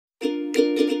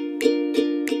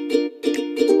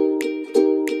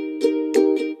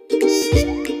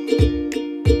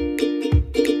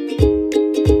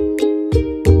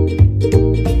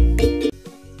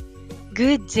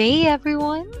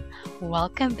everyone!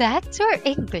 Welcome back to our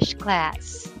English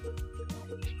class.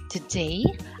 Today,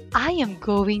 I am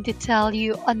going to tell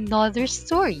you another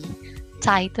story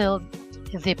titled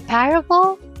The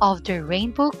Parable of the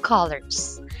Rainbow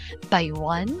Colors by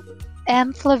Juan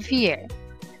and Flavier.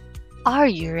 Are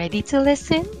you ready to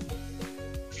listen?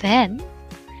 Then,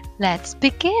 let's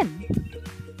begin.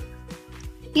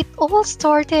 It all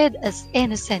started as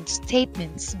innocent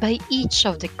statements by each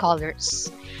of the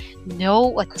colors.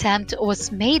 No attempt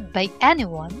was made by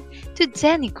anyone to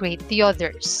denigrate the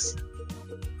others.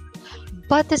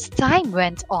 But as time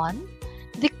went on,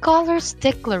 the colors'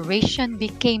 declaration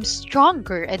became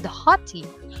stronger and haughty,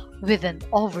 with an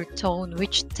overtone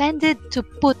which tended to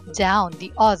put down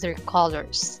the other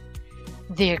colors.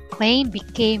 Their claim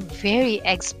became very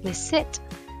explicit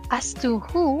as to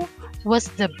who was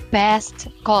the best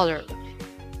color.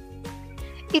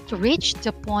 It reached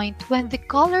the point when the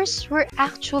colors were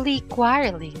actually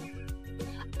quarreling.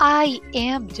 I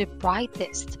am the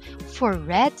brightest, for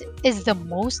red is the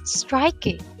most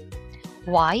striking.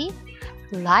 Why?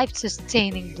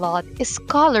 Life-sustaining blood is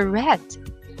color red.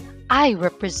 I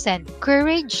represent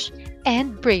courage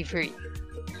and bravery.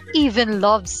 Even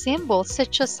love symbols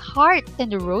such as heart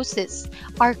and roses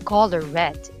are color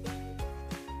red.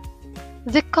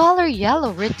 The color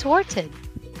yellow retorted,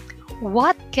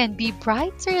 "What can be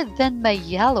brighter than my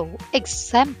yellow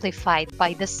exemplified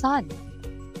by the sun?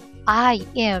 I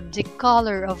am the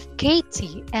color of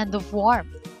gaiety and of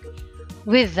warmth.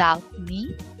 Without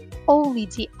me, only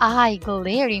the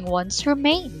eye-glaring ones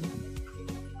remain."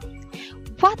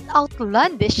 What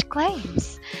outlandish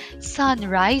claims!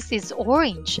 Sunrise is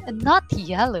orange, not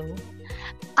yellow.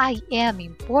 I am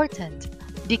important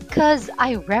because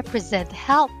I represent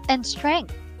health and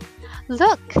strength.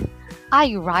 Look,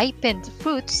 I ripened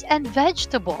fruits and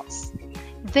vegetables.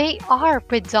 They are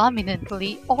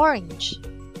predominantly orange.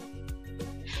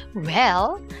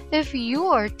 Well, if you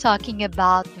are talking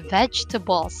about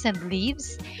vegetables and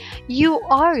leaves, you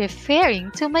are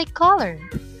referring to my color.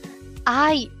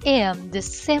 I am the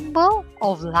symbol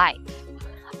of life.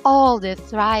 All that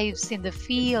thrives in the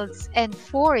fields and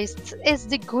forests is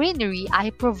the greenery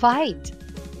I provide.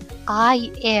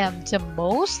 I am the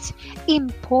most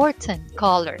important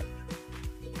color.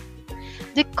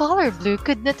 The color blue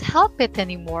could not help it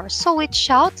anymore, so it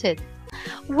shouted,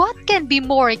 "What can be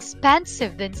more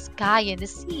expansive than sky and the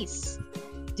seas?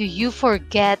 Do you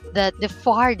forget that the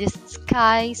farthest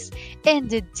skies and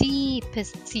the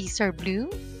deepest seas are blue?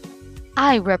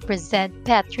 I represent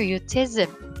patriotism.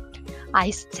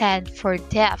 I stand for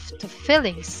depth to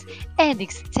feelings and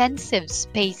extensive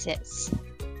spaces."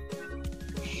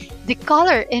 The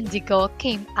color indigo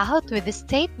came out with a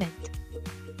statement.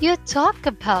 "You talk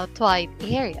about wide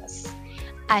areas.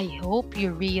 I hope you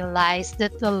realize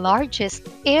that the largest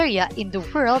area in the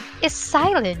world is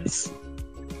silence.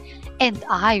 And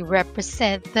I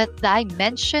represent that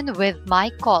dimension with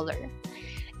my color.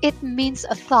 It means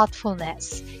a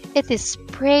thoughtfulness. It is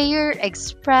prayer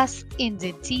expressed in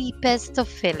the deepest of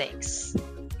feelings."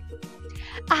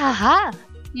 Aha!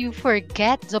 You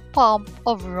forget the pomp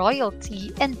of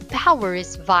royalty and power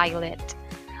is violet.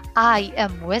 I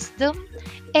am wisdom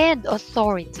and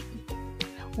authority.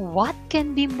 What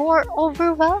can be more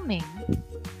overwhelming?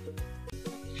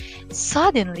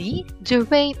 Suddenly, the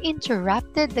rain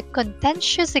interrupted the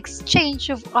contentious exchange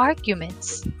of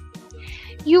arguments.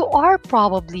 You are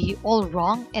probably all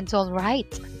wrong and all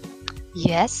right.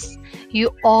 Yes,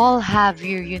 you all have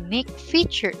your unique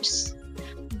features.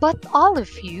 But all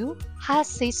of you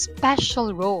has a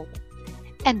special role.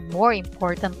 And more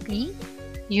importantly,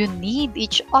 you need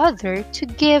each other to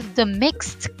give the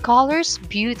mixed colors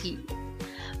beauty.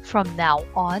 From now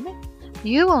on,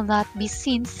 you will not be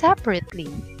seen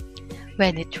separately.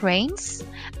 When it rains,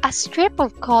 a strip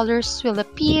of colors will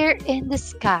appear in the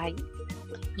sky.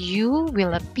 You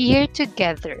will appear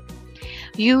together.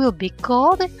 You will be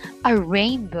called a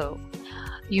rainbow.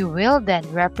 You will then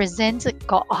represent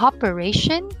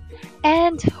cooperation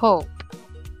and hope.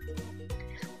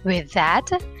 With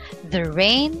that, the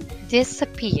rain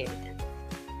disappeared.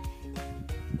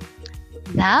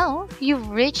 Now you've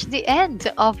reached the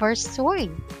end of our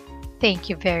story. Thank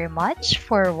you very much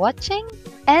for watching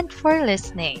and for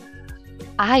listening.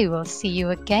 I will see you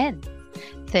again.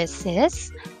 This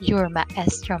is your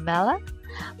Maestra Mela,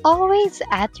 always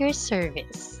at your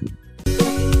service.